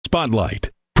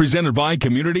Spotlight, presented by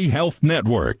Community Health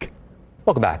Network.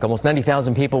 Welcome back. Almost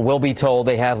 90,000 people will be told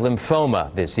they have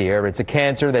lymphoma this year. It's a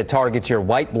cancer that targets your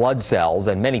white blood cells,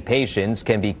 and many patients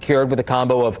can be cured with a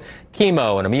combo of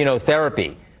chemo and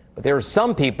immunotherapy. But there are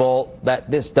some people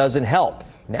that this doesn't help.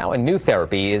 Now a new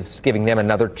therapy is giving them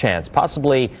another chance,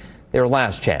 possibly their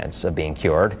last chance of being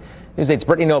cured. News 8's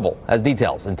Brittany Noble has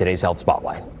details in today's Health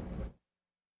Spotlight.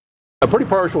 I'm pretty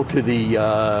partial to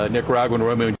the Nicaraguan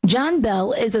Roman. John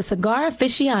Bell is a cigar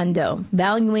aficionado,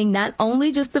 valuing not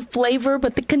only just the flavor,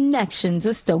 but the connections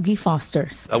of Stogie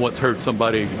Foster's. I once heard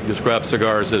somebody describe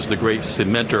cigars as the great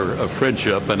cementer of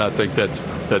friendship, and I think that's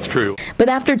true. But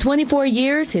after 24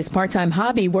 years, his part-time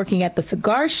hobby working at the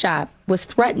cigar shop was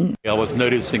threatened. I was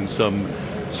noticing some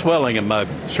swelling in my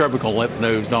cervical lymph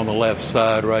nodes on the left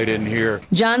side, right in here.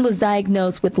 John was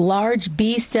diagnosed with large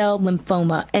B-cell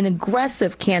lymphoma, an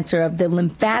aggressive cancer of the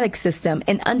lymphatic system,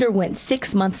 and underwent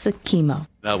 6 months of chemo.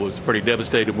 I was pretty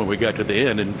devastated when we got to the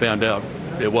end and found out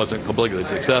it wasn't completely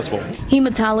successful.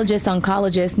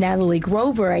 Hematologist-oncologist Natalie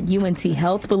Grover at UNC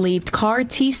Health believed CAR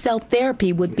T-cell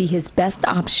therapy would be his best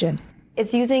option.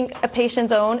 It's using a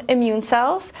patient's own immune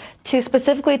cells to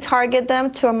specifically target them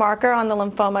to a marker on the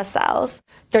lymphoma cells.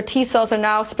 Their T cells are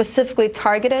now specifically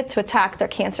targeted to attack their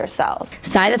cancer cells.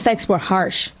 Side effects were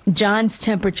harsh. John's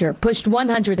temperature pushed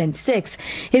 106.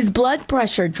 His blood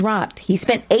pressure dropped. He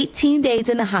spent 18 days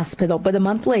in the hospital, but a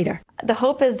month later. The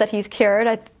hope is that he's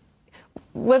cured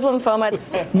with lymphoma.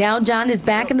 Now John is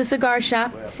back in the cigar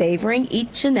shop, savoring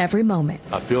each and every moment.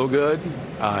 I feel good.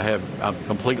 I'm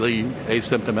completely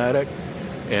asymptomatic,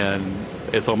 and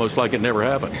it's almost like it never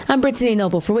happened. I'm Brittany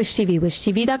Noble for Wish TV,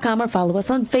 wishtv.com, or follow us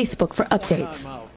on Facebook for updates.